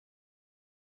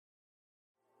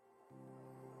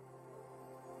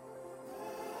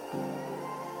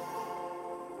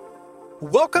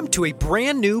Welcome to a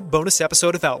brand new bonus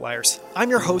episode of Outliers.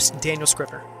 I'm your host, Daniel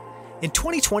Scrivener. In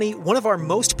 2020, one of our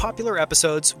most popular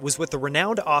episodes was with the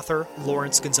renowned author,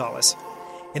 Laurence Gonzales.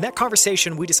 In that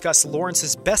conversation, we discussed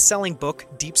Laurence's best-selling book,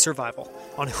 Deep Survival,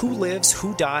 on who lives,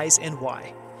 who dies, and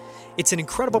why. It's an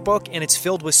incredible book, and it's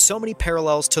filled with so many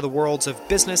parallels to the worlds of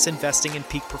business, investing, and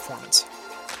peak performance.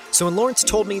 So when Laurence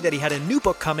told me that he had a new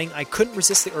book coming, I couldn't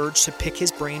resist the urge to pick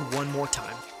his brain one more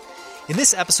time. In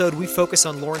this episode, we focus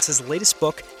on Laurence's latest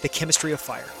book, The Chemistry of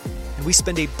Fire, and we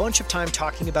spend a bunch of time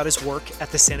talking about his work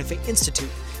at the Santa Fe Institute,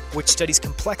 which studies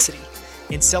complexity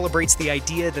and celebrates the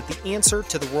idea that the answer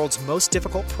to the world's most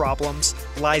difficult problems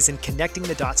lies in connecting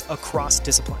the dots across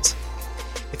disciplines.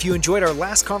 If you enjoyed our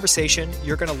last conversation,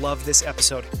 you're going to love this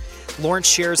episode. Laurence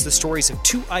shares the stories of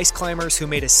two ice climbers who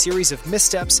made a series of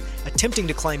missteps attempting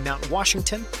to climb Mount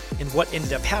Washington and what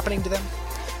ended up happening to them.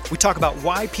 We talk about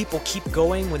why people keep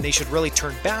going when they should really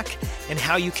turn back and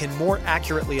how you can more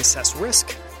accurately assess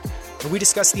risk. And we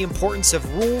discuss the importance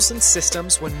of rules and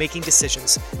systems when making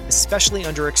decisions, especially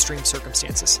under extreme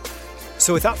circumstances.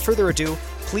 So without further ado,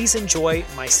 please enjoy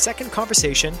my second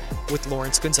conversation with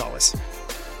Laurence Gonzales.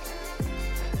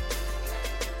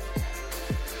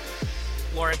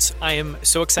 Laurence, I am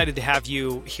so excited to have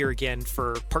you here again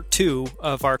for part two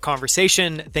of our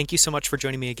conversation. Thank you so much for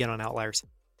joining me again on Outliers.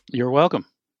 You're welcome.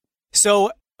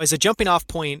 So as a jumping off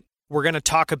point, we're going to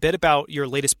talk a bit about your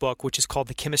latest book, which is called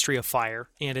The Chemistry of Fire.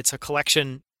 And it's a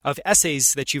collection of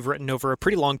essays that you've written over a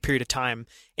pretty long period of time.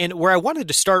 And where I wanted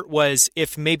to start was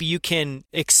if maybe you can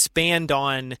expand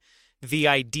on the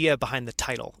idea behind the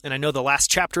title. And I know the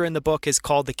last chapter in the book is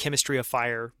called The Chemistry of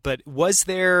Fire, but was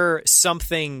there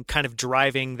something kind of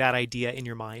driving that idea in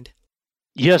your mind?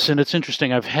 Yes, and it's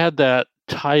interesting. I've had that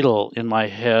title in my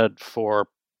head for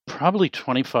probably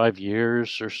 25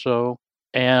 years or so.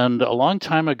 And a long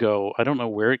time ago, I don't know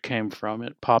where it came from,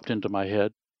 it popped into my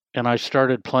head. And I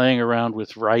started playing around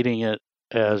with writing it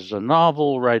as a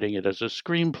novel, writing it as a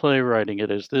screenplay, writing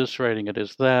it as this, writing it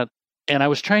as that. And I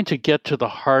was trying to get to the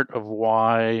heart of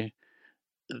why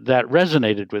that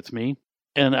resonated with me.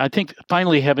 And I think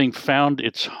finally having found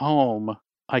its home,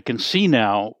 I can see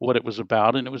now what it was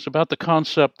about. And it was about the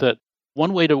concept that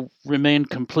one way to remain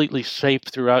completely safe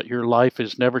throughout your life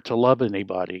is never to love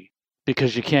anybody,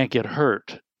 because you can't get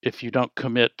hurt if you don't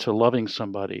commit to loving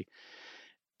somebody.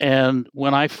 And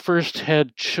when I first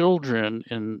had children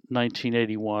in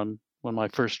 1981, when my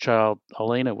first child,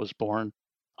 Elena, was born,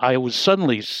 I was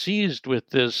suddenly seized with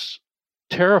this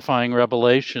terrifying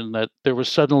revelation that there was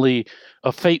suddenly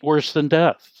a fate worse than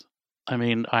death. I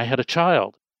mean, I had a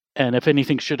child, and if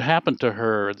anything should happen to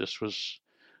her, this was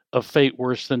a fate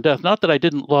worse than death. Not that I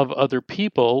didn't love other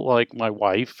people, like my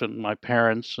wife and my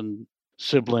parents and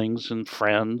siblings and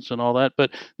friends and all that,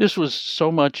 but this was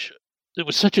so much, it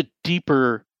was such a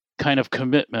deeper kind of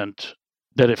commitment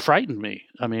that it frightened me.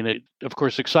 I mean, it of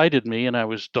course excited me, and I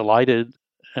was delighted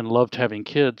and loved having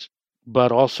kids,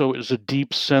 but also it was a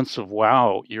deep sense of,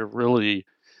 wow, you're really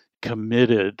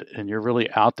committed and you're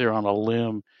really out there on a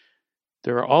limb.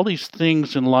 There are all these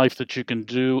things in life that you can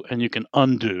do and you can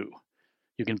undo.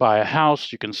 You can buy a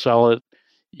house, you can sell it,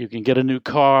 you can get a new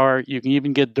car, you can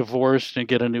even get divorced and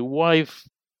get a new wife.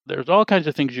 There's all kinds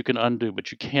of things you can undo,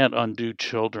 but you can't undo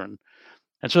children.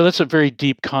 And so that's a very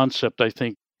deep concept, I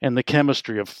think. And the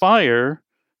chemistry of fire,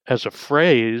 as a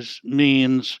phrase,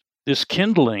 means this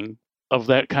kindling of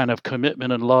that kind of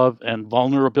commitment and love and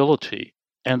vulnerability.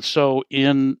 And so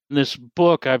in this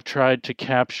book, I've tried to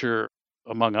capture,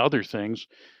 among other things,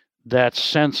 that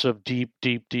sense of deep,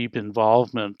 deep, deep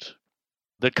involvement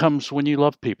that comes when you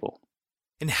love people.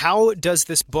 And how does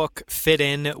this book fit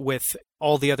in with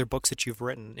all the other books that you've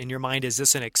written? In your mind, is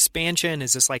this an expansion?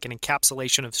 Is this like an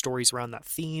encapsulation of stories around that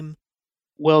theme?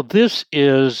 Well, this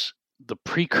is the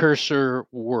precursor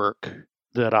work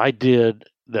that I did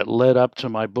that led up to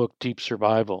my book, Deep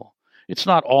Survival. It's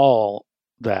not all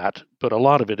that, but a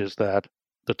lot of it is that.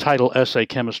 The title essay,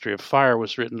 Chemistry of Fire,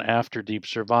 was written after Deep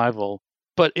Survival,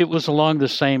 but it was along the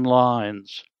same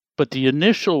lines. But the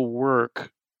initial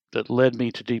work that led me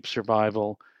to Deep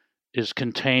Survival is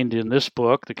contained in this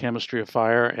book, The Chemistry of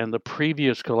Fire, and the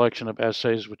previous collection of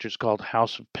essays, which is called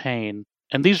House of Pain.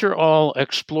 And these are all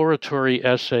exploratory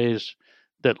essays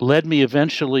that led me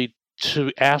eventually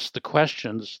to ask the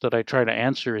questions that I try to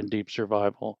answer in Deep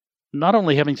Survival, not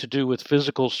only having to do with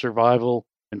physical survival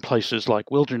in places like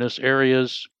wilderness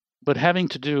areas, but having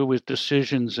to do with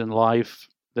decisions in life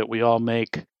that we all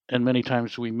make. And many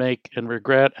times we make and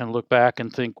regret and look back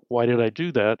and think, why did I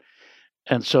do that?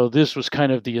 And so this was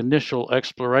kind of the initial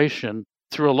exploration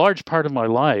through a large part of my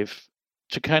life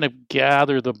to kind of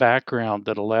gather the background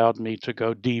that allowed me to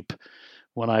go deep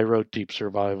when I wrote Deep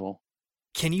Survival.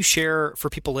 Can you share for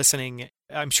people listening?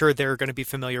 I'm sure they're going to be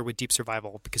familiar with deep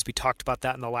survival because we talked about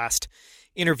that in the last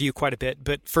interview quite a bit.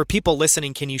 But for people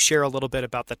listening, can you share a little bit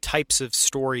about the types of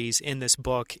stories in this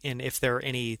book and if there are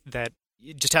any that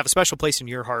just have a special place in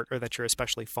your heart or that you're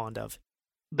especially fond of?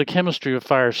 The Chemistry of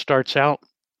Fire starts out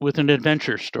with an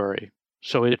adventure story.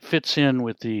 So it fits in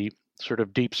with the sort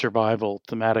of deep survival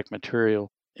thematic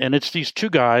material. And it's these two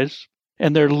guys,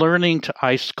 and they're learning to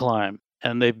ice climb.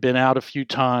 And they've been out a few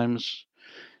times,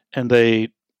 and they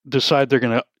decide they're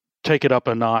going to take it up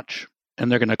a notch,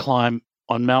 and they're going to climb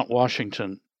on Mount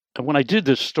Washington. And when I did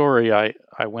this story, I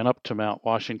went up to Mount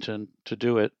Washington to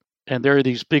do it. And there are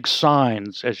these big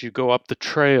signs as you go up the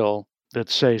trail that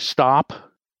say, "Stop.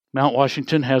 Mount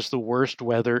Washington has the worst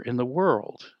weather in the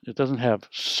world." It doesn't have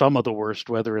some of the worst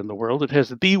weather in the world. It has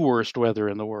the worst weather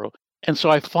in the world. And so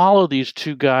I follow these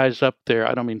two guys up there.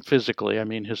 I don't mean physically, I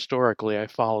mean historically. I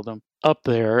follow them up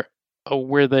there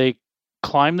where they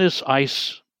climb this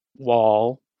ice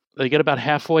wall. They get about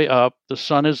halfway up. The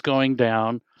sun is going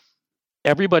down.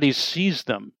 Everybody sees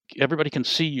them. Everybody can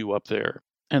see you up there.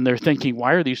 And they're thinking,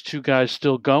 why are these two guys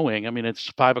still going? I mean, it's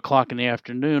 5 o'clock in the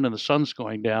afternoon and the sun's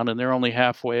going down and they're only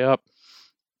halfway up.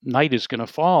 Night is going to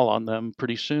fall on them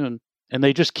pretty soon. And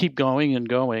they just keep going and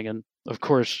going. And of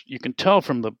course, you can tell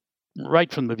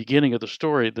right from the beginning of the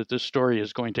story that this story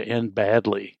is going to end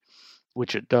badly,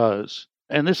 which it does.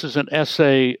 And this is an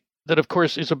essay that, of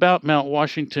course, is about Mount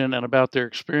Washington and about their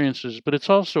experiences, but it's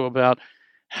also about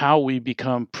how we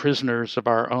become prisoners of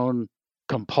our own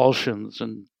compulsions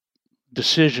and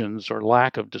decisions or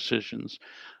lack of decisions.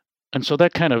 And so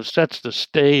that kind of sets the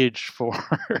stage for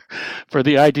for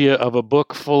the idea of a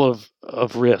book full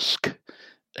of risk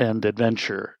and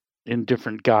adventure in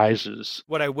different guises.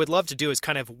 What I would love to do is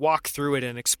kind of walk through it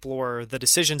and explore the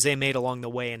decisions they made along the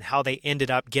way and how they ended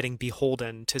up getting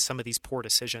beholden to some of these poor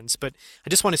decisions. But I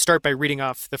just want to start by reading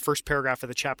off the first paragraph of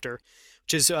the chapter,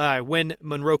 which is when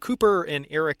Monroe Cooper and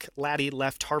Eric Laddie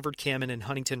left Harvard Cammon and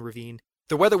Huntington Ravine.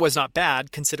 The weather was not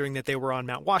bad, considering that they were on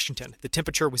Mount Washington. The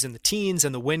temperature was in the teens,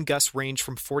 and the wind gusts ranged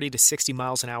from 40 to 60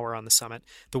 miles an hour on the summit.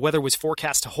 The weather was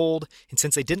forecast to hold, and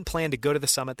since they didn't plan to go to the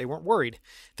summit, they weren't worried.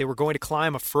 They were going to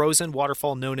climb a frozen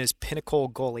waterfall known as Pinnacle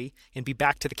Gully and be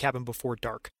back to the cabin before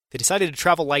dark. They decided to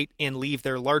travel light and leave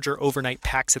their larger overnight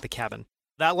packs at the cabin.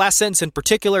 That last sentence in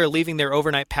particular, leaving their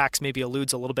overnight packs, maybe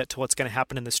alludes a little bit to what's going to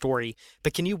happen in the story.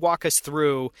 But can you walk us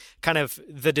through kind of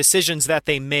the decisions that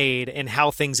they made and how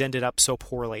things ended up so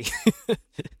poorly?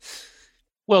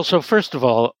 Well, so first of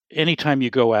all, anytime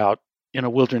you go out in a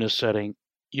wilderness setting,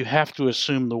 you have to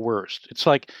assume the worst. It's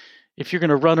like if you're going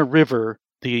to run a river,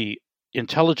 the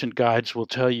intelligent guides will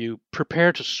tell you,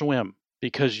 prepare to swim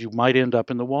because you might end up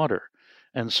in the water.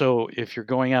 And so if you're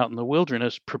going out in the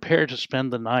wilderness, prepare to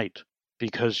spend the night,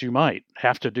 because you might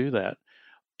have to do that.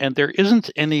 And there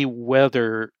isn't any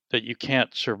weather that you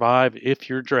can't survive if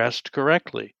you're dressed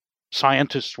correctly.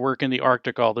 Scientists work in the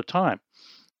Arctic all the time,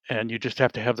 and you just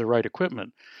have to have the right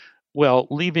equipment. Well,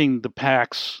 leaving the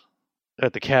packs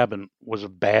at the cabin was a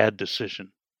bad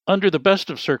decision. Under the best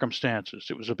of circumstances,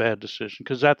 it was a bad decision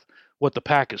because that's what the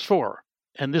pack is for.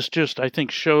 And this just, I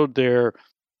think, showed their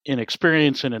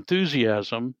inexperience and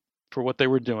enthusiasm for what they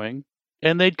were doing.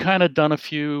 And they'd kind of done a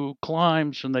few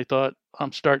climbs and they thought,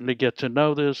 I'm starting to get to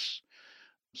know this.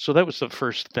 So that was the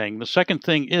first thing. The second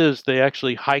thing is they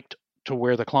actually hiked to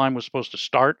where the climb was supposed to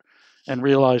start and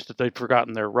realized that they'd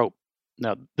forgotten their rope.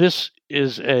 Now, this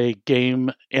is a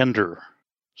game ender.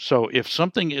 So if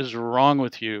something is wrong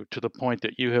with you to the point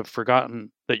that you have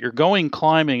forgotten that you're going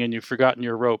climbing and you've forgotten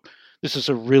your rope, this is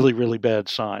a really, really bad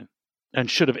sign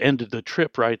and should have ended the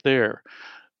trip right there.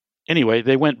 Anyway,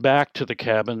 they went back to the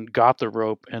cabin, got the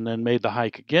rope, and then made the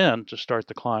hike again to start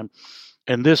the climb.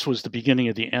 And this was the beginning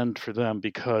of the end for them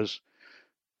because,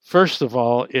 first of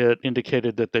all, it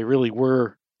indicated that they really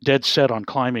were dead set on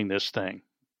climbing this thing,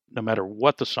 no matter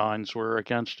what the signs were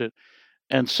against it.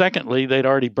 And secondly, they'd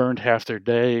already burned half their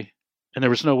day, and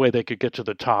there was no way they could get to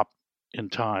the top in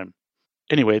time.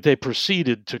 Anyway, they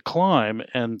proceeded to climb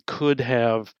and could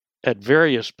have, at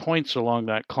various points along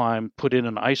that climb, put in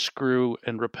an ice screw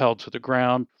and rappelled to the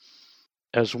ground.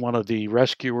 As one of the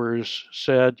rescuers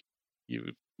said,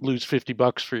 you lose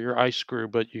 $50 for your ice screw,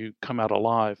 but you come out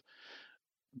alive.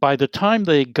 By the time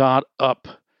they got up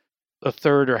a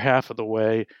third or half of the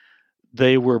way,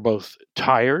 they were both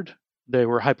tired, they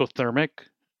were hypothermic,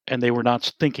 and they were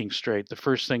not thinking straight. The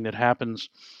first thing that happens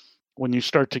when you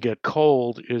start to get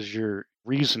cold is your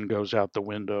reason goes out the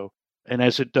window. And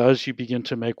as it does, you begin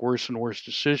to make worse and worse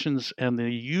decisions. And the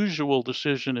usual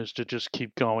decision is to just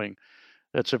keep going.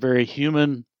 That's a very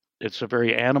human, it's a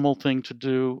very animal thing to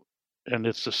do, and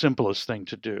it's the simplest thing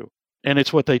to do. And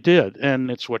it's what they did, and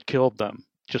it's what killed them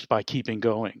just by keeping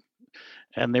going.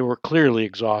 And they were clearly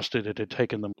exhausted. It had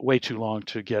taken them way too long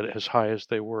to get as high as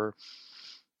they were.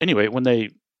 Anyway,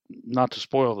 not to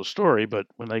spoil the story, but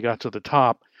when they got to the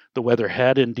top, the weather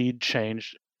had indeed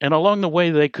changed. And along the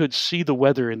way, they could see the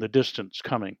weather in the distance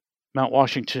coming. Mount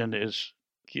Washington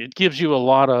it gives you a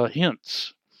lot of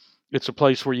hints. It's a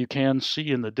place where you can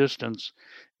see in the distance.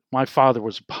 My father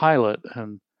was a pilot,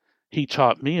 and he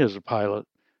taught me as a pilot.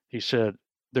 He said,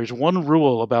 there's one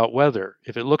rule about weather.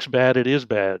 If it looks bad, it is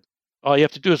bad. All you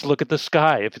have to do is look at the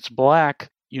sky. If it's black,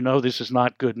 you know this is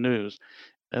not good news.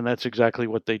 And that's exactly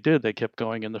what they did. They kept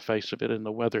going in the face of it, and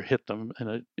the weather hit them,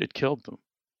 and it killed them.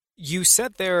 You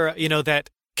said there, that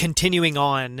continuing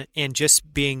on and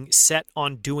just being set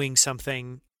on doing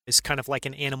something is kind of like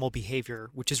an animal behavior,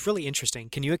 which is really interesting.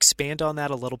 Can you expand on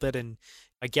that a little bit and,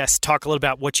 I guess, talk a little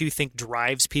about what you think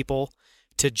drives people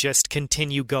to just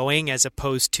continue going as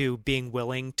opposed to being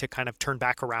willing to kind of turn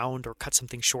back around or cut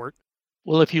something short?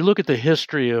 Well, if you look at the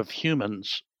history of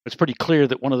humans, it's pretty clear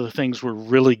that one of the things we're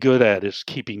really good at is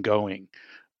keeping going.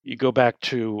 You go back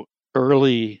to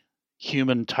early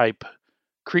human-type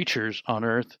creatures on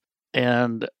Earth,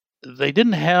 and they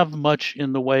didn't have much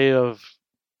in the way of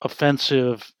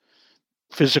offensive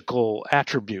physical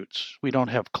attributes. We don't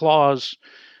have claws.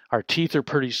 Our teeth are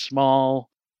pretty small.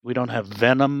 We don't have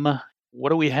venom. What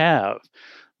do we have?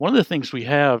 One of the things we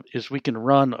have is we can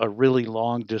run a really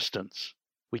long distance.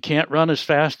 We can't run as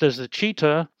fast as a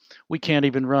cheetah. We can't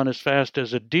even run as fast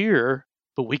as a deer,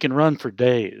 but we can run for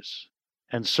days.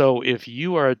 And so if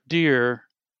you are a deer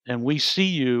and we see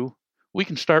you, we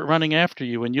can start running after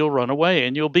you, and you'll run away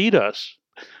and you'll beat us,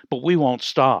 but we won't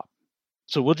stop.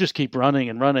 So we'll just keep running,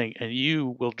 and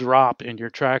you will drop in your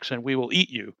tracks and we will eat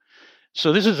you.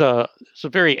 So this is it's a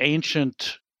very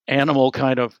ancient animal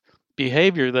kind of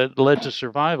behavior that led to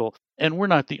survival. And we're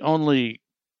not the only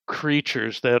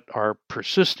creatures that are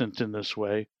persistent in this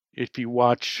way. If you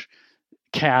watch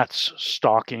cats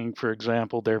stalking, for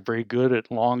example, they're very good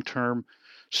at long-term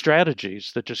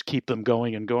strategies that just keep them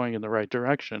going and going in the right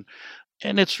direction.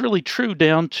 And it's really true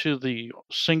down to the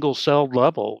single-celled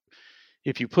level.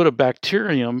 If you put a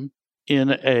bacterium in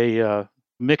a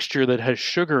mixture that has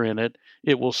sugar in it,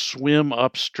 it will swim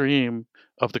upstream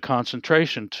of the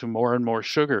concentration to more and more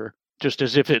sugar, just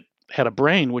as if it had a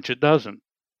brain, which it doesn't.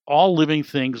 All living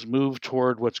things move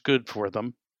toward what's good for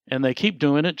them, and they keep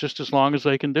doing it just as long as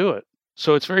they can do it.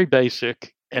 So it's very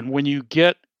basic. And when you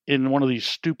get in one of these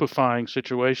stupefying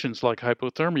situations like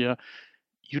hypothermia,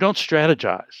 you don't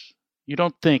strategize. You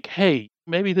don't think, hey,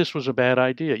 maybe this was a bad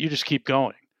idea. You just keep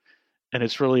going. And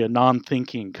it's really a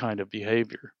non-thinking kind of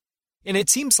behavior. And it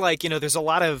seems like, there's a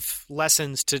lot of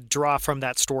lessons to draw from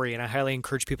that story, and I highly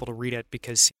encourage people to read it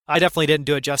because I definitely didn't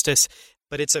do it justice,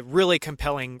 but it's a really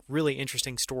compelling, really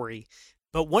interesting story.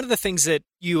 But one of the things that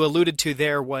you alluded to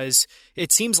there was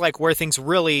it seems like where things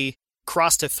really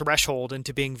crossed a threshold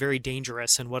into being very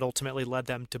dangerous and what ultimately led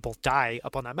them to both die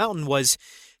up on that mountain was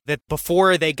that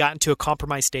before they got into a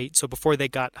compromised state, so before they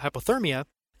got hypothermia,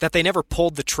 that they never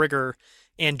pulled the trigger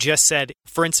and just said,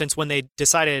 for instance, when they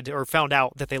decided or found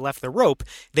out that they left the rope,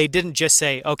 they didn't just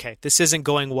say, okay, this isn't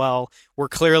going well. We're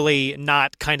clearly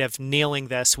not kind of nailing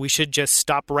this. We should just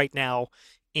stop right now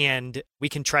and we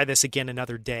can try this again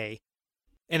another day.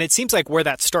 And it seems like where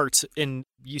that starts, and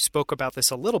you spoke about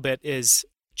this a little bit, is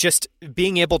just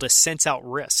being able to sense out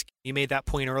risk. You made that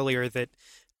point earlier that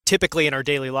typically in our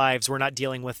daily lives, we're not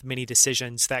dealing with many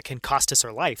decisions that can cost us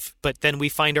our life. But then we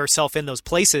find ourselves in those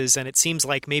places, and it seems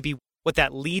like maybe what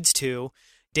that leads to,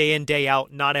 day in, day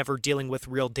out, not ever dealing with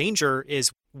real danger,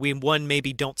 is we, one,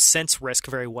 maybe don't sense risk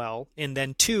very well. And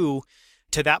then two,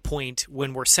 to that point,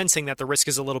 when we're sensing that the risk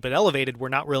is a little bit elevated, we're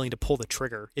not willing to pull the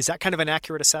trigger. Is that kind of an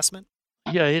accurate assessment?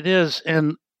 Yeah, it is.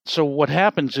 And so what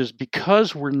happens is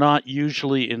because we're not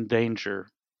usually in danger,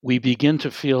 we begin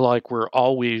to feel like we're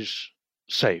always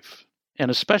safe. And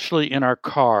especially in our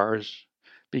cars,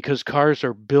 because cars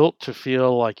are built to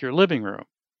feel like your living room.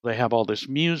 They have all this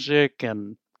music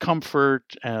and comfort,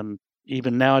 and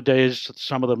even nowadays,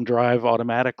 some of them drive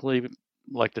automatically,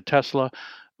 like the Tesla,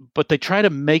 but they try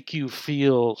to make you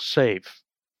feel safe.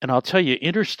 And I'll tell you,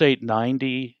 Interstate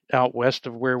 90 out west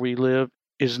of where we live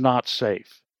is not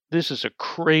safe. This is a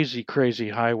crazy, crazy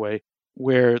highway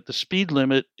where the speed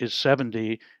limit is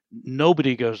 70.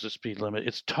 Nobody goes the speed limit.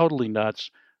 It's totally nuts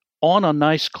on a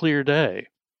nice, clear day.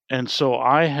 And so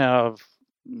I have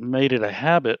made it a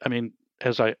habit. I mean,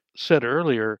 as I said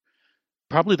earlier,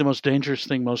 probably the most dangerous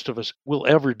thing most of us will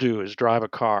ever do is drive a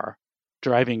car.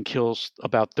 Driving kills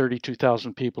about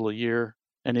 32,000 people a year.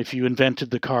 And if you invented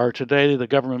the car today, the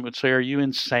government would say, are you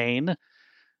insane?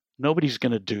 Nobody's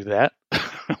going to do that.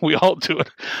 We all do it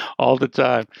all the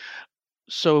time.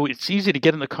 So it's easy to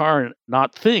get in the car and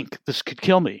not think this could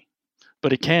kill me,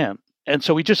 but it can. And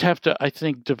so we just have to, I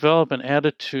think, develop an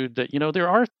attitude that, there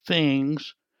are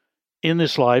things in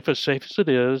this life, as safe as it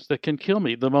is, that can kill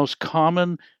me. The most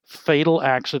common fatal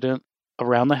accident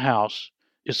around the house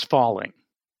is falling.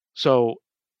 So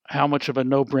how much of a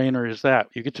no-brainer is that?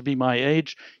 You get to be my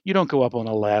age, you don't go up on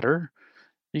a ladder.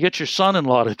 You get your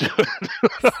son-in-law to do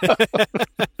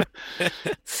it.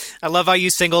 I love how you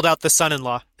singled out the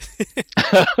son-in-law.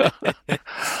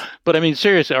 But I mean,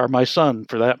 seriously, or my son,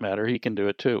 for that matter, he can do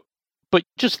it too. But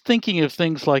just thinking of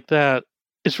things like that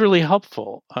is really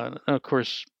helpful. Of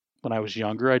course, when I was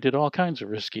younger, I did all kinds of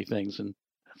risky things and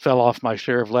fell off my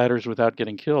share of ladders without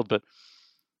getting killed. But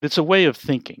it's a way of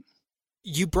thinking.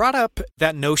 You brought up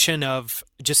that notion of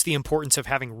just the importance of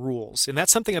having rules. And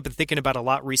that's something I've been thinking about a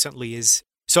lot recently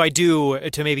so I do,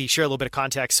 to maybe share a little bit of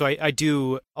context, so I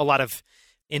do a lot of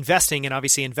investing, and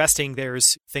obviously investing,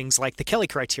 there's things like the Kelly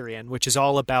criterion, which is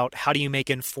all about how do you make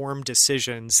informed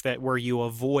decisions where you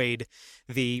avoid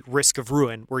the risk of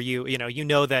ruin, where you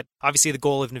know that obviously the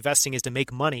goal of investing is to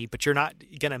make money, but you're not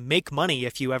going to make money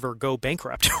if you ever go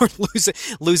bankrupt or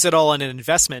lose it all on an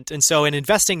investment. And so in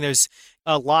investing, there's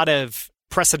a lot of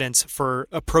precedence for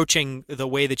approaching the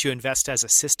way that you invest as a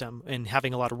system and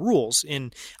having a lot of rules.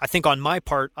 And I think on my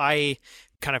part, I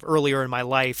kind of earlier in my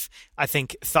life, I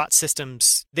think thought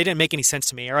systems, they didn't make any sense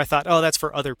to me, or I thought, oh, that's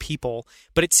for other people.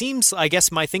 But it seems, I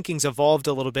guess my thinking's evolved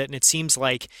a little bit, and it seems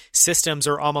like systems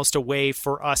are almost a way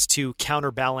for us to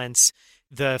counterbalance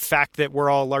the fact that we're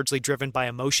all largely driven by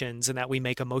emotions and that we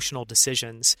make emotional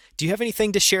decisions. Do you have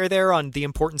anything to share there on the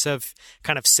importance of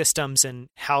kind of systems and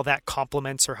how that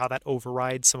complements or how that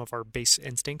overrides some of our base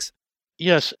instincts?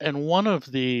 Yes, and one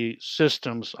of the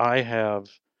systems I have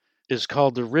is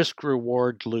called the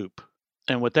risk-reward loop.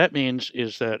 And what that means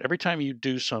is that every time you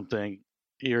do something,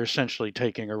 you're essentially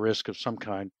taking a risk of some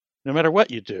kind, no matter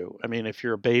what you do. I mean, if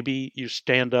you're a baby, you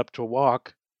stand up to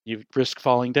walk, you risk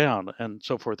falling down, and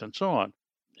so forth and so on.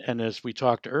 And as we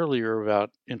talked earlier about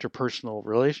interpersonal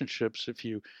relationships, if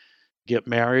you get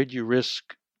married, you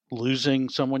risk losing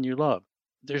someone you love.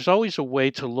 There's always a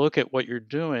way to look at what you're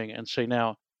doing and say,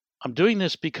 now, I'm doing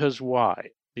this because why?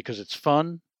 Because it's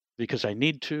fun, because I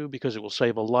need to, because it will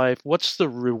save a life. What's the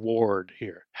reward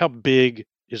here? How big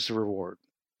is the reward?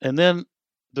 And then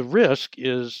the risk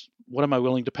is, what am I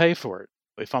willing to pay for it?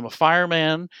 If I'm a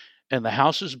fireman and the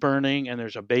house is burning and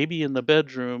there's a baby in the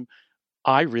bedroom,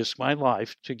 I risk my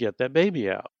life to get that baby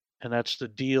out. And that's the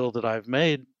deal that I've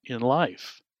made in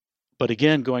life. But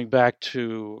again, going back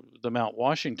to the Mount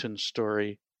Washington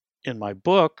story, in my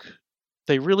book,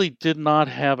 they really did not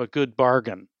have a good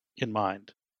bargain in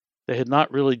mind. They had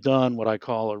not really done what I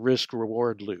call a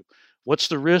risk-reward loop. What's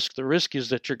the risk? The risk is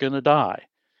that you're going to die.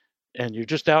 And you're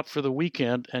just out for the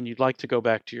weekend and you'd like to go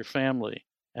back to your family.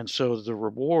 And so the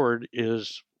reward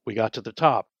is, we got to the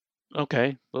top.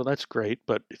 Okay, well, that's great,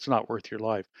 but it's not worth your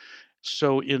life.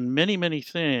 So in many, many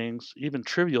things, even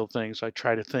trivial things, I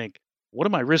try to think, what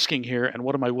am I risking here and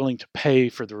what am I willing to pay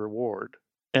for the reward?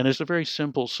 And it's a very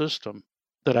simple system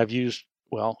that I've used,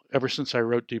 well, ever since I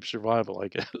wrote Deep Survival, I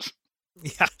guess.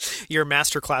 Yeah, your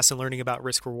masterclass in learning about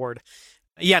risk reward.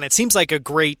 Yeah, and it seems like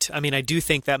I do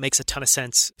think that makes a ton of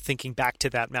sense thinking back to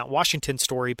that Mount Washington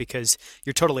story, because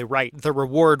you're totally right. The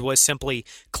reward was simply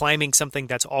climbing something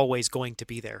that's always going to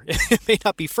be there. It may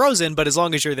not be frozen, but as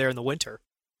long as you're there in the winter.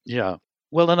 Yeah.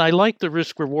 Well, and I like the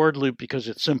risk-reward loop because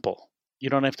it's simple. You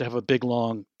don't have to have a big,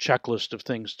 long checklist of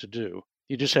things to do.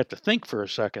 You just have to think for a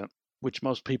second, which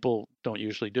most people don't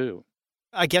usually do.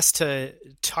 I guess to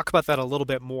talk about that a little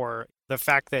bit more, the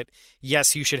fact that,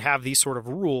 yes, you should have these sort of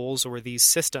rules or these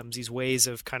systems, these ways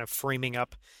of kind of framing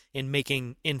up and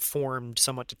making informed,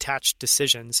 somewhat detached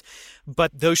decisions,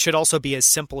 but those should also be as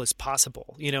simple as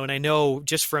possible. And I know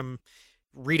just from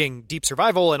reading Deep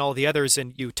Survival and all the others,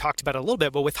 and you talked about it a little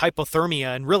bit, but with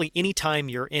hypothermia and really anytime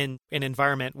you're in an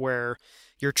environment where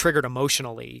you're triggered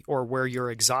emotionally or where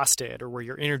you're exhausted or where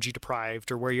you're energy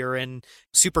deprived or where you're in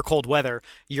super cold weather,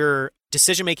 your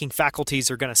decision-making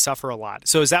faculties are going to suffer a lot.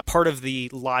 So is that part of the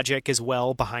logic as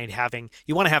well behind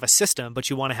you want to have a system, but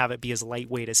you want to have it be as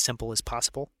lightweight, as simple as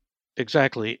possible?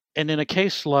 Exactly. And in a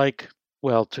case like,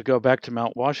 well, to go back to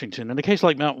Mount Washington, in a case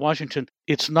like Mount Washington,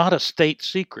 it's not a state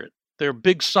secret. There are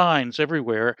big signs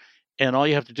everywhere, and all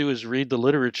you have to do is read the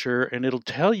literature, and it'll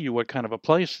tell you what kind of a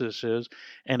place this is,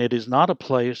 and it is not a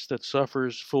place that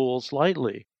suffers fools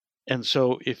lightly. And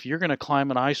so if you're going to climb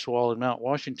an ice wall in Mount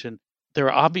Washington, there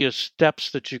are obvious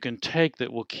steps that you can take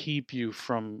that will keep you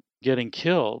from getting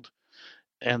killed,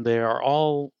 and they are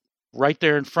all right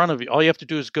there in front of you. All you have to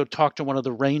do is go talk to one of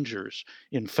the rangers,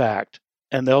 in fact,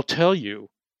 and they'll tell you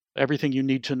everything you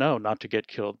need to know not to get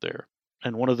killed there.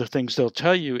 And one of the things they'll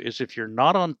tell you is if you're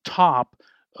not on top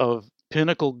of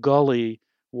Pinnacle Gully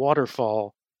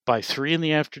waterfall by 3 in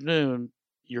the afternoon,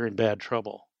 you're in bad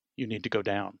trouble. You need to go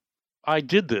down. I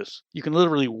did this. You can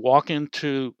literally walk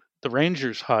into the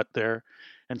ranger's hut there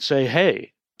and say,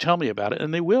 hey, tell me about it.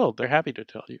 And they will. They're happy to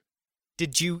tell you.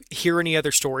 Did you hear any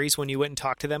other stories when you went and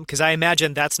talked to them? Because I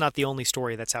imagine that's not the only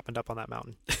story that's happened up on that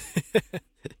mountain.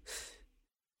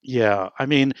 Yeah. I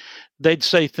mean, they'd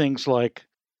say things like,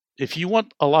 if you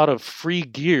want a lot of free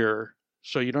gear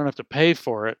so you don't have to pay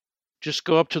for it, just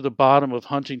go up to the bottom of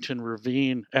Huntington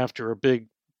Ravine after a big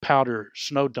powder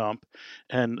snow dump,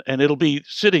 and it'll be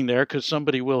sitting there because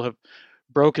somebody will have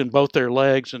broken both their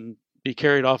legs and be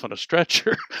carried off on a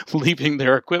stretcher, leaving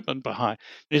their equipment behind.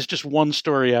 It's just one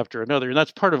story after another. And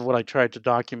that's part of what I tried to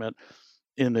document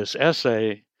in this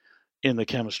essay, In the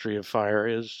Chemistry of Fire,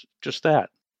 is just that.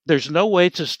 There's no way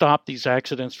to stop these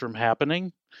accidents from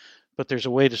happening, but there's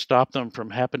a way to stop them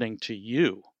from happening to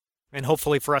you. And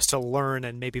hopefully for us to learn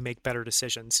and maybe make better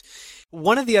decisions.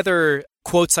 One of the other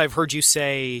quotes I've heard you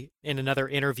say in another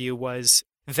interview was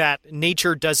that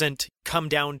nature doesn't come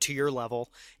down to your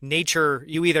level. Nature,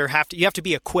 you have to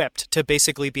be equipped to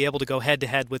basically be able to go head to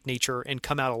head with nature and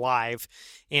come out alive.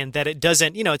 And that it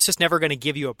doesn't, it's just never going to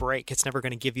give you a break. It's never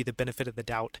going to give you the benefit of the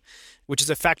doubt, which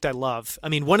is a fact I love. I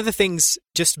mean, one of the things,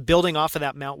 just building off of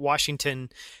that Mount Washington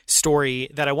story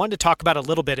that I wanted to talk about a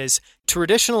little bit is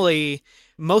traditionally,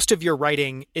 most of your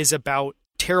writing is about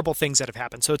terrible things that have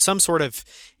happened. So it's some sort of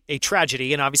a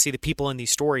tragedy. And obviously the people in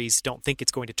these stories don't think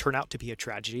it's going to turn out to be a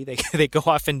tragedy. They go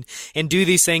off and do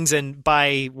these things, and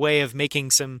by way of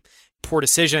making some poor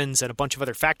decisions and a bunch of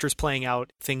other factors playing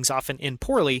out, things often end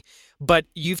poorly. But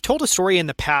you've told a story in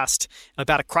the past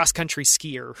about a cross-country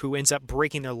skier who ends up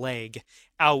breaking their leg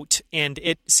out, and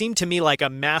it seemed to me like a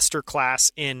master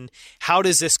class in how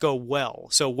does this go well.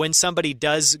 So when somebody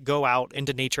does go out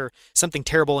into nature, something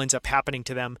terrible ends up happening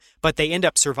to them, but they end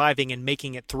up surviving and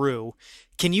making it through.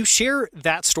 Can you share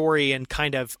that story and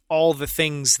kind of all the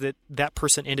things that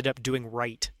person ended up doing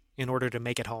right in order to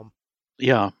make it home?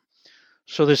 Yeah.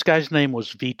 So this guy's name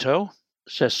was Vito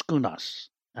Seskunas,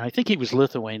 and I think he was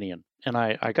Lithuanian. And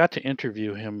I got to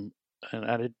interview him, and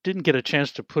I didn't get a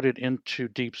chance to put it into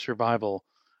Deep Survival.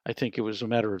 I think it was a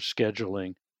matter of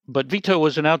scheduling. But Vito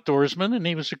was an outdoorsman, and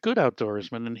he was a good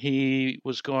outdoorsman, and he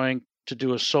was going to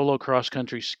do a solo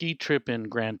cross-country ski trip in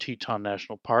Grand Teton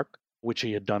National Park, which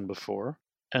he had done before.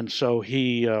 And so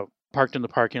he parked in the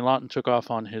parking lot and took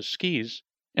off on his skis.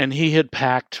 And he had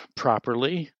packed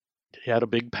properly. He had a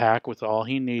big pack with all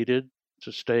he needed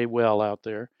to stay well out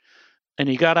there. And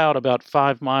he got out about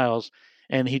 5 miles,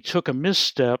 and he took a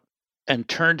misstep and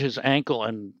turned his ankle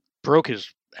and broke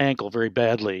his ankle very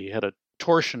badly. He had a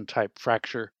torsion-type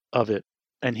fracture of it.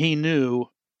 And he knew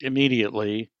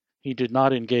immediately. He did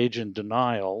not engage in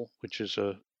denial, which is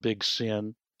a big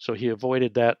sin. So he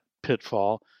avoided that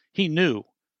pitfall. He knew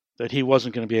that he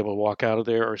wasn't going to be able to walk out of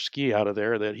there or ski out of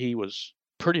there, that he was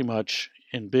pretty much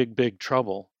in big, big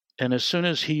trouble. And as soon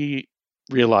as he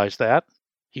realized that,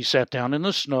 he sat down in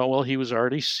the snow. Well, he was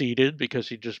already seated because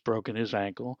he'd just broken his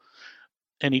ankle.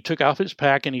 And he took off his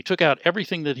pack and he took out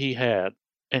everything that he had.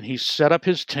 And he set up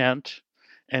his tent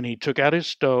and he took out his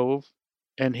stove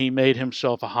and he made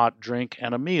himself a hot drink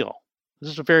and a meal.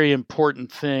 This is a very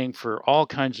important thing for all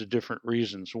kinds of different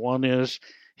reasons. One is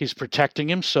he's protecting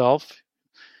himself.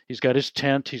 He's got his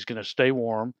tent. He's going to stay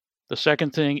warm. The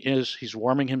second thing is he's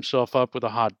warming himself up with a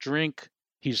hot drink.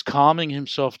 He's calming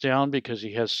himself down because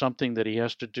he has something that he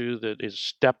has to do that is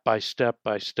step by step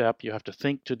by step. You have to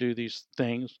think to do these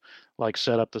things, like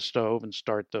set up the stove and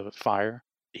start the fire.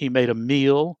 He made a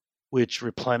meal which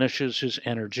replenishes his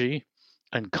energy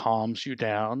and calms you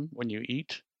down when you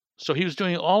eat. So he was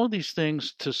doing all of these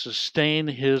things to sustain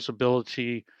his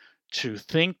ability to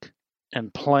think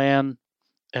and plan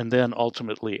and then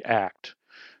ultimately act.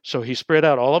 So he spread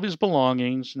out all of his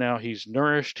belongings. Now he's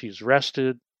nourished, he's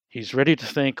rested. He's ready to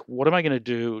think, what am I going to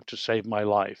do to save my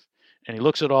life? And he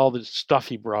looks at all the stuff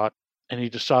he brought, and he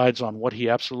decides on what he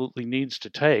absolutely needs to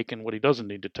take and what he doesn't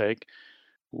need to take,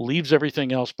 leaves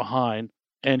everything else behind,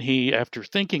 and he, after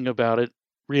thinking about it,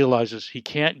 realizes he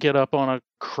can't get up on a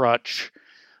crutch,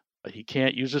 he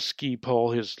can't use a ski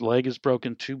pole, his leg is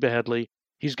broken too badly.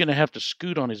 He's going to have to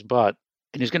scoot on his butt,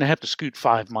 and he's going to have to scoot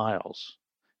 5 miles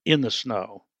in the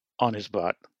snow on his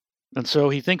butt. And so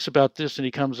he thinks about this and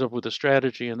he comes up with a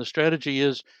strategy. And the strategy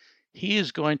is he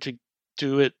is going to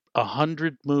do it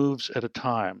 100 moves at a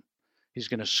time. He's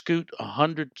going to scoot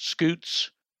 100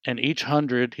 scoots, and each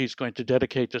 100 he's going to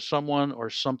dedicate to someone or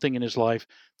something in his life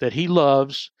that he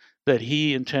loves, that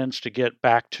he intends to get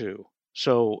back to.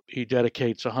 So he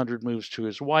dedicates 100 moves to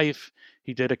his wife.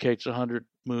 He dedicates 100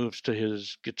 moves to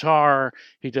his guitar.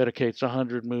 He dedicates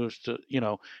 100 moves to,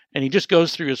 and he just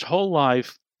goes through his whole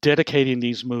life dedicating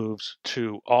these moves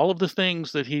to all of the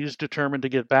things that he's determined to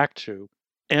get back to.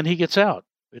 And he gets out.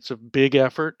 It's a big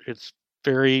effort. It's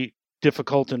very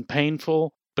difficult and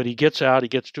painful, but he gets out, he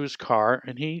gets to his car,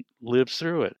 and he lives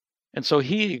through it. And so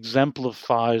he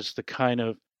exemplifies the kind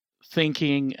of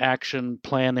thinking, action,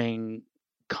 planning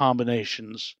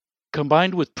combinations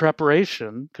combined with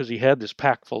preparation, because he had this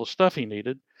pack full of stuff he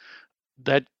needed,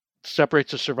 that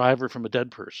separates a survivor from a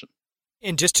dead person.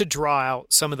 And just to draw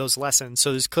out some of those lessons,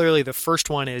 so there's clearly the first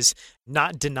one is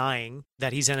not denying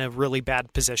that he's in a really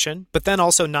bad position, but then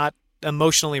also not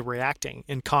emotionally reacting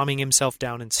and calming himself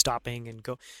down and stopping and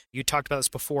go. You talked about this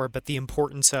before, but the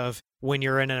importance of when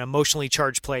you're in an emotionally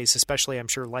charged place, especially I'm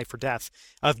sure life or death,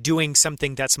 of doing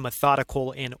something that's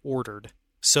methodical and ordered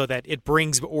so that it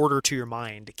brings order to your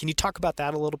mind. Can you talk about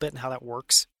that a little bit and how that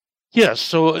works? Yes,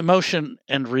 so emotion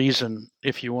and reason,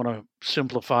 if you want to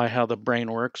simplify how the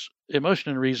brain works,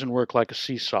 emotion and reason work like a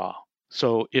seesaw.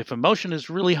 So if emotion is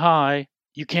really high,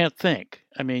 you can't think.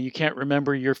 I mean, you can't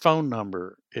remember your phone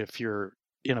number if you're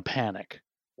in a panic.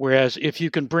 Whereas if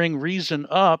you can bring reason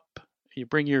up, you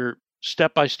bring your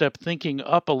step-by-step thinking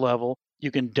up a level,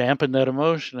 you can dampen that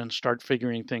emotion and start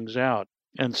figuring things out.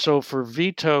 And so for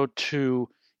Vito to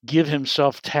give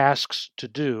himself tasks to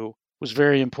do was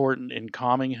very important in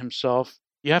calming himself.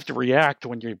 You have to react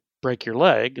when you break your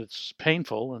leg. It's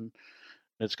painful, and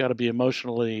it's got to be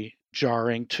emotionally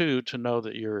jarring too to know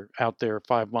that you're out there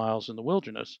 5 miles in the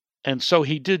wilderness. And so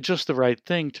he did just the right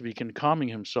thing to begin calming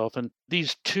himself. And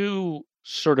these two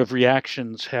sort of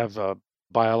reactions have a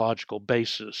biological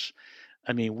basis.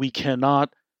 I mean, we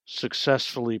cannot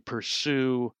successfully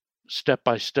pursue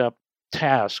step-by-step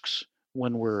tasks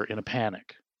when we're in a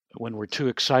panic. When we're too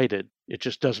excited, it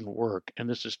just doesn't work. And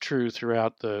this is true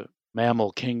throughout the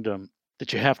mammal kingdom,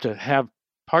 that you have to have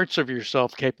parts of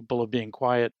yourself capable of being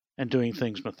quiet and doing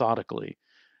things methodically.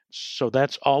 So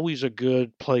that's always a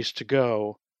good place to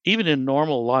go, even in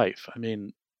normal life. I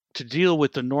mean, to deal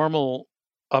with the normal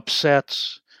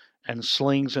upsets and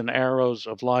slings and arrows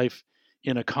of life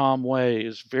in a calm way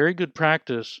is very good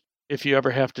practice if you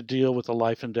ever have to deal with a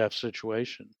life and death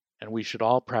situation. And we should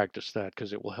all practice that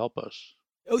because it will help us.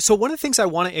 So one of the things I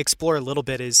want to explore a little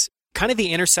bit is kind of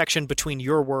the intersection between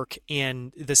your work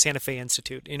and the Santa Fe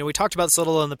Institute. We talked about this a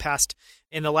little in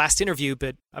the last interview,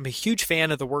 but I'm a huge fan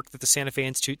of the work that the Santa Fe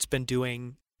Institute's been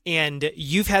doing. And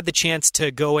you've had the chance to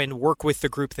go and work with the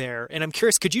group there. And I'm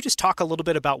curious, could you just talk a little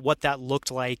bit about what that looked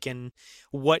like and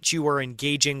what you were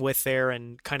engaging with there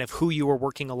and kind of who you were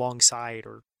working alongside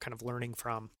or kind of learning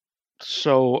from?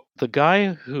 So the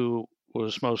guy who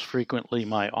was most frequently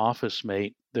my office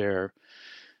mate there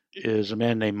is a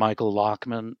man named Michael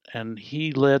Lockman, and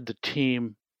he led the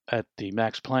team at the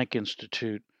Max Planck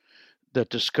Institute that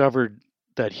discovered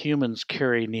that humans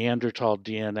carry Neanderthal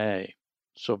DNA.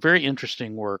 So very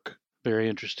interesting work, very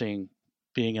interesting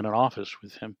being in an office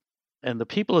with him. And the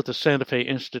people at the Santa Fe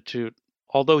Institute,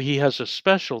 although he has a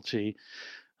specialty,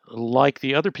 like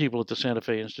the other people at the Santa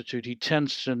Fe Institute, he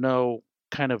tends to know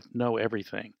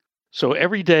everything. So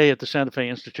every day at the Santa Fe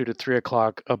Institute at 3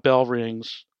 o'clock, a bell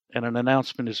rings and an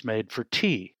announcement is made for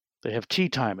tea. They have tea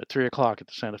time at 3 o'clock at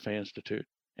the Santa Fe Institute.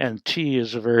 And tea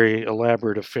is a very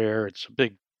elaborate affair. It's a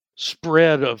big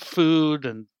spread of food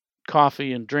and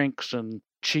coffee and drinks and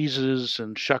cheeses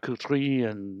and charcuterie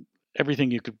and everything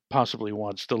you could possibly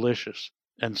want. It's delicious.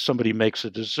 And somebody makes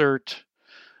a dessert.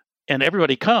 And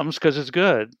everybody comes because it's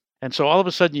good. And so all of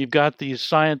a sudden you've got these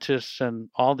scientists and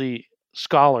all the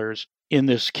scholars in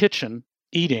this kitchen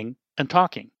eating and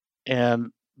talking.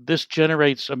 And this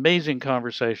generates amazing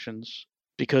conversations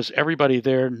because everybody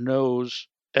there knows,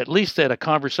 at least at a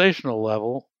conversational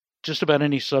level, just about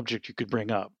any subject you could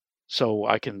bring up. So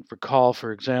I can recall,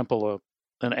 for example,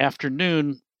 an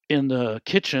afternoon in the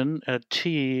kitchen at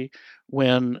tea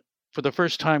when, for the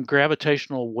first time,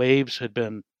 gravitational waves had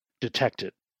been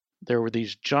detected. There were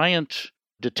these giant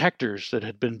detectors that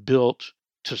had been built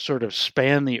to sort of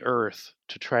span the Earth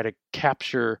to try to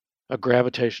capture a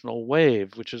gravitational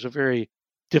wave, which is a very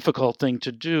difficult thing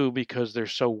to do because they're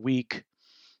so weak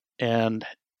and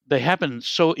they happen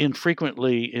so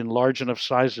infrequently in large enough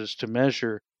sizes to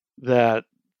measure that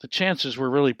the chances were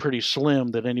really pretty slim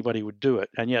that anybody would do it,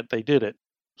 and yet they did it.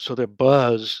 So the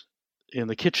buzz in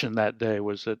the kitchen that day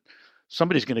was that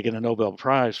somebody's going to get a Nobel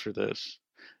Prize for this.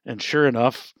 And sure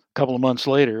enough, a couple of months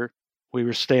later, we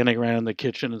were standing around in the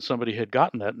kitchen and somebody had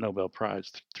gotten that Nobel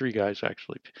Prize. 3 guys,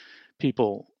 actually,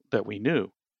 people that we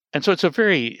knew. And so it's a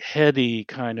very heady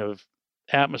kind of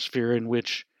atmosphere in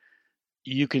which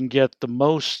you can get the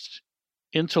most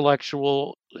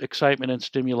intellectual excitement and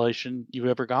stimulation you've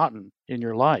ever gotten in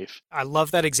your life. I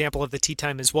love that example of the tea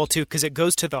time as well, too, because it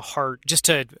goes to the heart. Just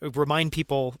to remind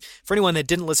people, for anyone that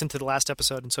didn't listen to the last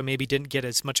episode and so maybe didn't get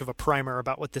as much of a primer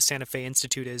about what the Santa Fe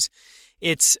Institute is,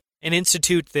 it's an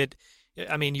institute that,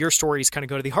 I mean, your stories kind of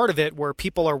go to the heart of it, where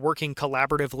people are working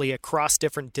collaboratively across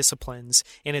different disciplines.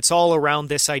 And it's all around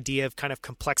this idea of kind of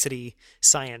complexity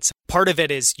science. Part of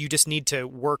it is you just need to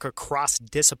work across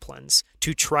disciplines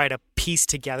to try to piece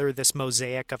together this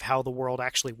mosaic of how the world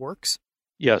actually works.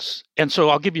 Yes. And so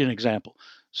I'll give you an example.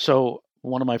 So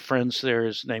one of my friends there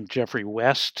is named Jeffrey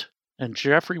West. And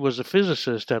Jeffrey was a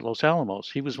physicist at Los Alamos.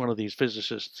 He was one of these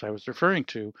physicists I was referring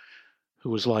to who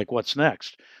was like, what's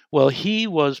next? Well, he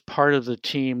was part of the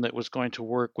team that was going to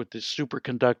work with this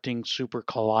superconducting super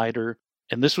collider,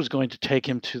 and this was going to take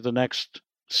him to the next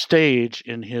stage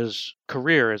in his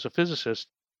career as a physicist,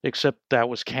 except that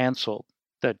was canceled.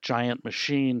 That giant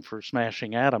machine for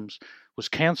smashing atoms was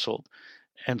canceled.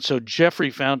 And so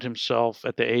Jeffrey found himself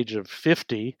at the age of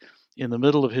 50 in the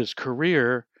middle of his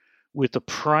career with the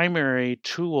primary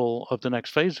tool of the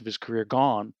next phase of his career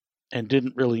gone, and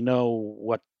didn't really know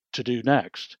what to do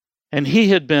next. And he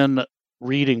had been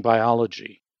reading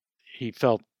biology. He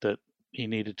felt that he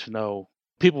needed to know.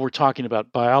 People were talking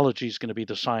about biology is going to be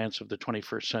the science of the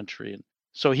 21st century. And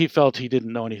so he felt he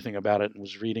didn't know anything about it and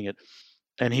was reading it.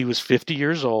 And he was 50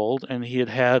 years old, and he had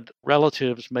had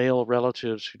relatives, male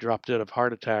relatives, who dropped dead of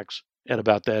heart attacks at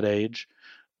about that age.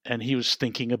 And he was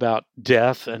thinking about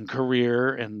death and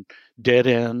career and dead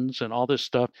ends and all this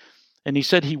stuff. And he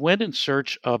said he went in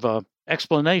search of an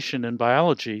explanation in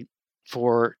biology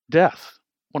for death.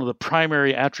 One of the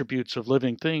primary attributes of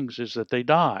living things is that they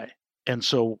die. And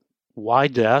so why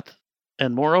death?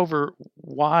 And moreover,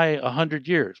 why 100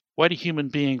 years? Why do human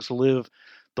beings live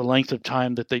the length of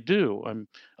time that they do?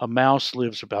 A mouse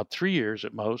lives about 3 years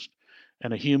at most,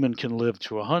 and a human can live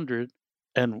to 100.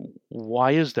 And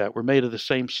why is that? We're made of the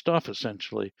same stuff,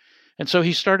 essentially. And so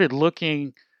he started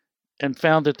looking and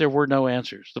found that there were no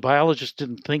answers. The biologists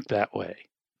didn't think that way.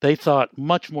 They thought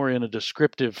much more in a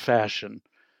descriptive fashion,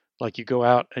 like you go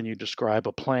out and you describe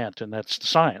a plant, and that's the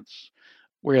science.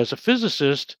 Whereas a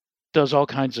physicist does all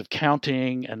kinds of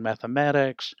counting and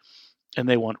mathematics, and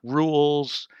they want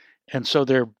rules. And so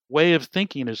their way of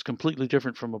thinking is completely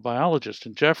different from a biologist.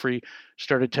 And Jeffrey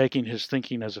started taking his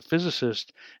thinking as a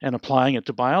physicist and applying it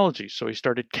to biology. So he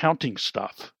started counting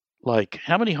stuff, like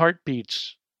how many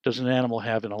heartbeats does an animal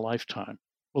have in a lifetime?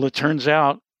 Well, it turns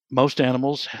out most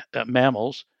animals,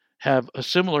 mammals, have a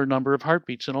similar number of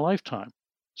heartbeats in a lifetime.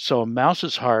 So a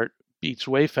mouse's heart beats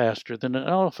way faster than an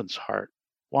elephant's heart.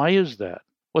 Why is that?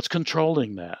 What's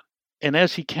controlling that? And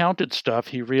as he counted stuff,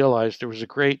 he realized there was a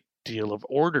great deal of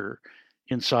order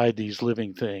inside these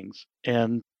living things.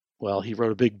 And, well, he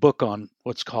wrote a big book on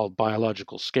what's called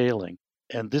biological scaling.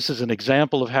 And this is an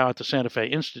example of how at the Santa Fe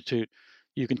Institute,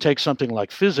 you can take something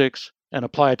like physics and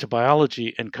apply it to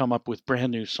biology and come up with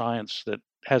brand new science that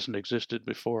hasn't existed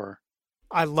before.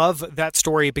 I love that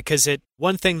story because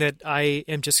one thing that I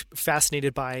am just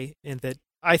fascinated by, and that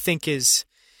I think is,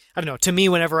 I don't know, to me,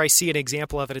 whenever I see an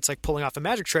example of it, it's like pulling off a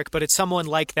magic trick, but it's someone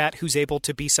like that who's able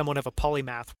to be somewhat of a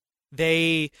polymath.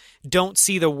 They don't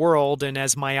see the world in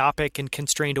as myopic and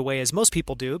constrained a way as most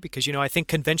people do, because, I think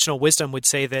conventional wisdom would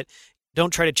say that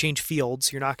don't try to change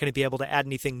fields. You're not going to be able to add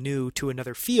anything new to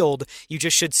another field. You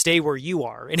just should stay where you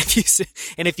are. And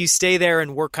if you stay there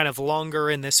and work kind of longer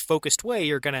in this focused way,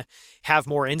 you're going to have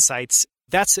more insights.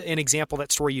 That's an example,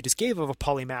 that story you just gave, of a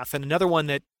polymath. And another one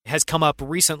that has come up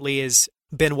recently is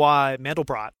Benoit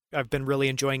Mandelbrot. I've been really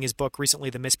enjoying his book recently,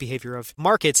 The Misbehavior of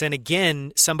Markets. And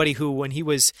again, somebody who, when he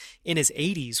was in his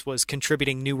 80s, was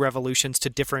contributing new revolutions to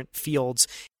different fields.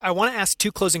 I want to ask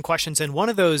two closing questions, and one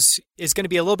of those is going to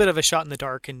be a little bit of a shot in the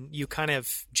dark, and you kind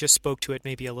of just spoke to it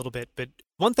maybe a little bit. But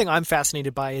one thing I'm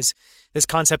fascinated by is this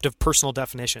concept of personal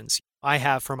definitions. I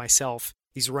have for myself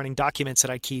these running documents that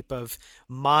I keep of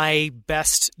my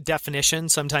best definition.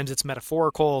 Sometimes it's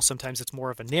metaphorical, sometimes it's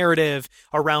more of a narrative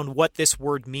around what this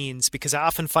word means, because I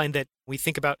often find that when we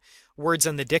think about words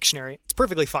in the dictionary, it's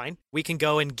perfectly fine. We can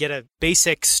go and get a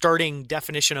basic starting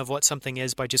definition of what something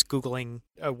is by just Googling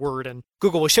a word, and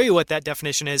Google will show you what that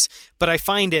definition is. But I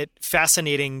find it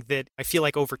fascinating that I feel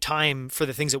like over time, for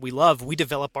the things that we love, we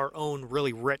develop our own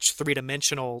really rich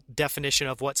three-dimensional definition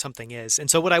of what something is.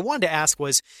 And so what I wanted to ask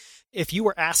was, if you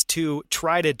were asked to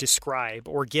try to describe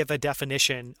or give a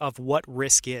definition of what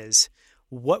risk is,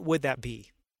 what would that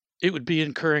be? It would be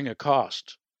incurring a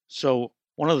cost. So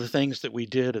one of the things that we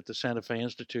did at the Santa Fe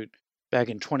Institute back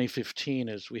in 2015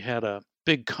 is we had a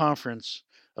big conference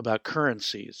about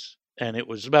currencies, and it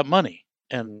was about money.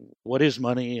 and what is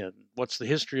money, and what's the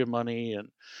history of money, and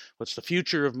what's the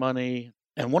future of money.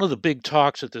 And one of the big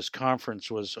talks at this conference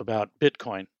was about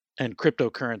Bitcoin and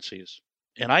cryptocurrencies.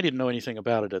 And I didn't know anything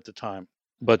about it at the time.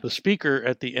 But the speaker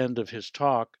at the end of his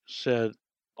talk said,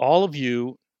 all of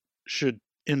you should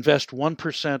invest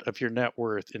 1% of your net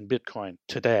worth in Bitcoin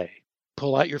today.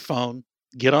 Pull out your phone,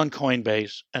 get on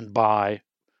Coinbase, and buy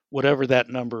whatever that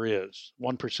number is,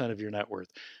 1% of your net worth.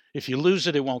 If you lose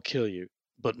it, it won't kill you.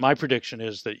 But my prediction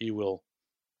is that you will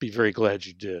be very glad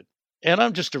you did. And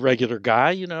I'm just a regular guy,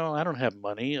 I don't have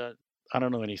money. I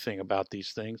don't know anything about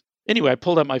these things. Anyway, I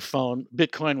pulled out my phone.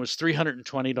 Bitcoin was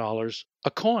 $320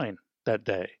 a coin that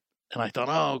day. And I thought,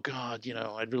 oh, God,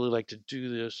 I'd really like to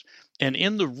do this. And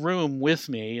in the room with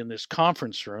me, in this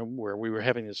conference room where we were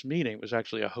having this meeting, it was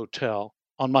actually a hotel.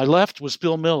 On my left was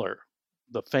Bill Miller,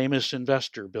 the famous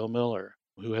investor, Bill Miller,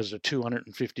 who has a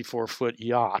 254-foot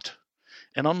yacht.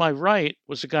 And on my right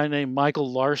was a guy named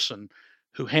Michael Larson,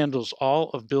 who handles all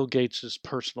of Bill Gates's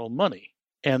personal money.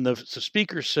 And the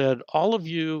speaker said, all of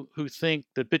you who think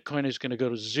that Bitcoin is going to go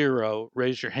to zero,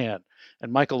 raise your hand.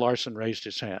 And Michael Larson raised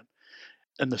his hand.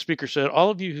 And the speaker said, all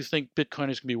of you who think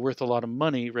Bitcoin is going to be worth a lot of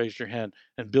money, raise your hand.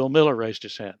 And Bill Miller raised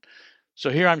his hand. So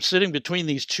here I'm sitting between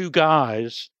these two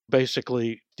guys,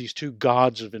 basically these two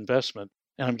gods of investment,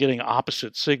 and I'm getting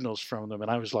opposite signals from them. And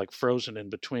I was like frozen in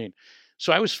between.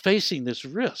 So I was facing this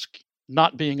risk.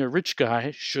 Not being a rich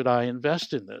guy, should I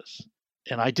invest in this?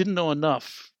 And I didn't know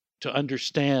enough to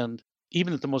understand,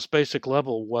 even at the most basic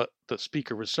level, what the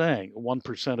speaker was saying.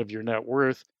 1% of your net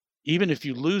worth, even if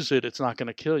you lose it, it's not going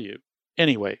to kill you.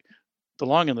 Anyway, the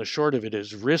long and the short of it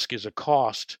is risk is a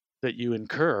cost that you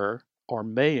incur or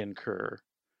may incur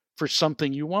for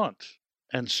something you want.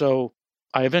 And so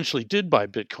I eventually did buy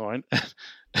Bitcoin,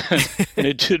 and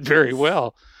it did very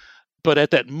well. But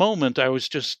at that moment, I was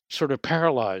just sort of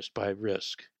paralyzed by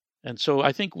risk. And so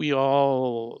I think we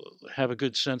all have a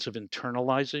good sense of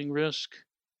internalizing risk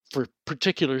for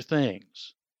particular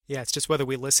things. Yeah, it's just whether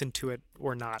we listen to it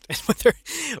or not, and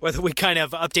whether we kind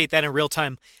of update that in real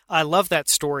time. I love that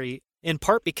story, in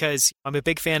part because I'm a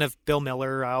big fan of Bill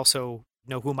Miller. I also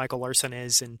know who Michael Larson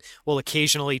is, and will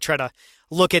occasionally try to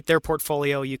look at their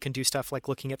portfolio. You can do stuff like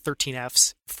looking at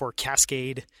 13Fs for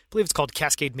Cascade. I believe it's called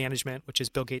Cascade Management, which is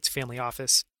Bill Gates' family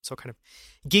office. So kind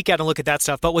of geek out and look at that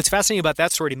stuff. But what's fascinating about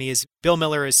that story to me is Bill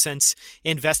Miller has since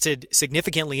invested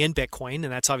significantly in Bitcoin,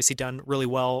 and that's obviously done really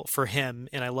well for him.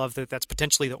 And I love that that's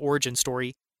potentially the origin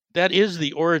story. That is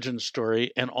the origin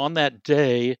story. And on that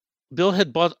day, Bill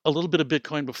had bought a little bit of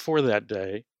Bitcoin before that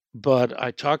day. But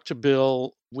I talked to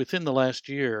Bill within the last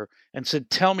year and said,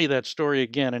 tell me that story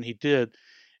again. And he did.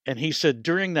 And he said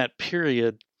during that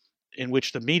period in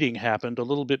which the meeting happened, a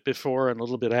little bit before and a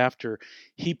little bit after,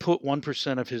 he put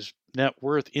 1% of his net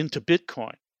worth into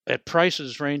Bitcoin at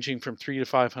prices ranging from $300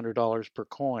 to $500 per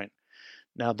coin.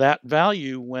 Now that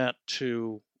value went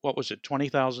to, what was it,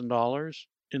 $20,000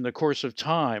 in the course of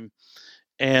time.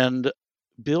 And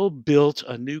Bill built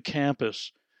a new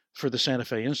campus for the Santa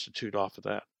Fe Institute off of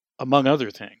that, among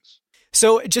other things.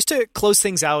 So just to close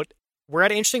things out, we're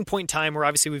at an interesting point in time where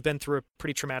obviously we've been through a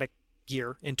pretty traumatic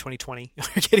year in 2020.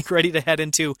 We're getting ready to head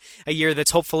into a year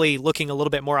that's hopefully looking a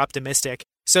little bit more optimistic.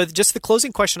 So just the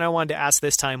closing question I wanted to ask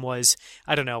this time was,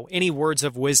 I don't know, any words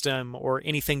of wisdom or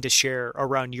anything to share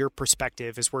around your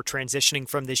perspective as we're transitioning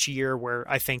from this year where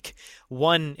I think,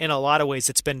 one, in a lot of ways,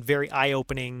 it's been very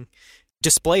eye-opening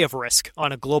display of risk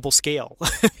on a global scale.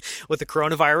 With the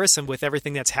coronavirus and with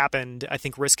everything that's happened, I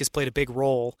think risk has played a big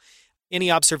role.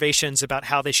 Any observations about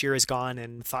how this year has gone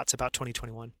and thoughts about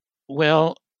 2021?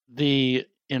 Well, the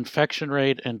infection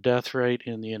rate and death rate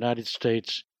in the United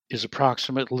States is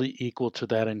approximately equal to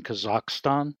that in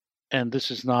Kazakhstan. And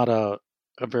this is not a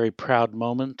very proud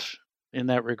moment in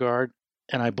that regard.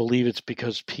 And I believe it's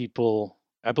because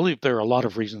I believe there are a lot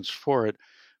of reasons for it,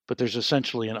 but there's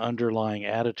essentially an underlying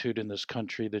attitude in this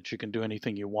country that you can do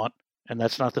anything you want. And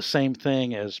that's not the same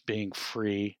thing as being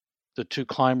free. The two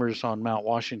climbers on Mount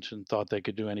Washington thought they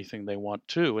could do anything they want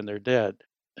too, and they're dead.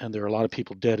 And there are a lot of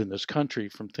people dead in this country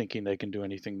from thinking they can do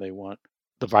anything they want.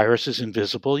 The virus is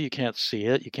invisible. You can't see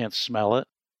it. You can't smell it.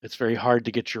 It's very hard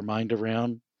to get your mind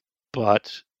around.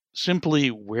 But simply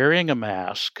wearing a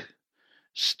mask,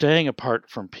 staying apart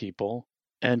from people,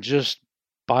 and just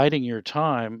biding your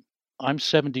time. I'm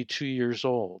 72 years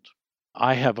old.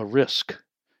 I have a risk.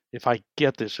 If I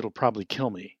get this, it'll probably kill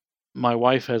me. My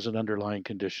wife has an underlying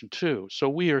condition too. So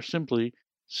we are simply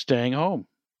staying home.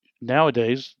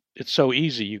 Nowadays, it's so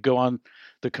easy. You go on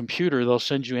the computer, they'll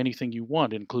send you anything you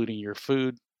want, including your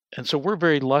food. And so we're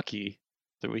very lucky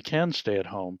that we can stay at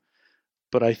home.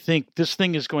 But I think this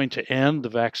thing is going to end. The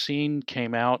vaccine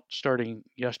came out starting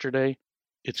yesterday.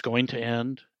 it's going to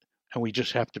end, and we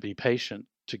just have to be patient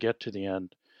to get to the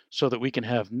end so that we can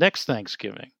have next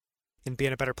Thanksgiving and be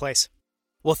in a better place.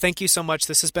 Well, thank you so much.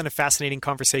 This has been a fascinating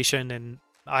conversation, and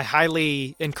I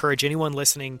highly encourage anyone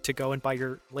listening to go and buy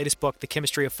your latest book, The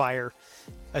Chemistry of Fire.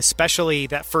 Especially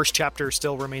that first chapter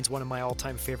still remains one of my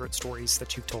all-time favorite stories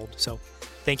that you've told. So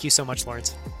thank you so much,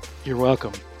 Laurence. You're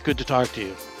welcome. Good to talk to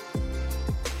you.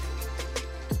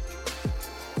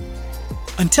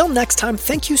 Until next time,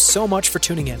 thank you so much for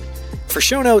tuning in. For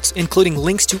show notes, including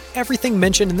links to everything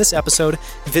mentioned in this episode,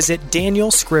 visit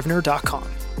danielscrivner.com.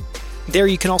 There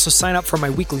you can also sign up for my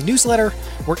weekly newsletter,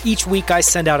 where each week I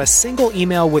send out a single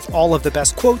email with all of the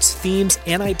best quotes, themes,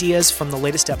 and ideas from the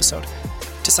latest episode.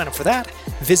 To sign up for that,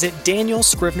 visit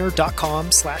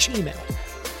danielscrivner.com/email.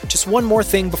 Just one more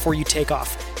thing before you take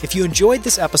off. If you enjoyed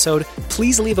this episode,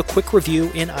 please leave a quick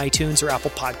review in iTunes or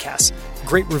Apple Podcasts.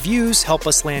 Great reviews help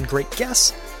us land great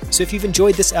guests. So if you've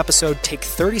enjoyed this episode, take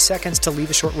 30 seconds to leave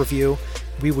a short review.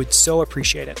 We would so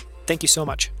appreciate it. Thank you so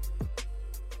much.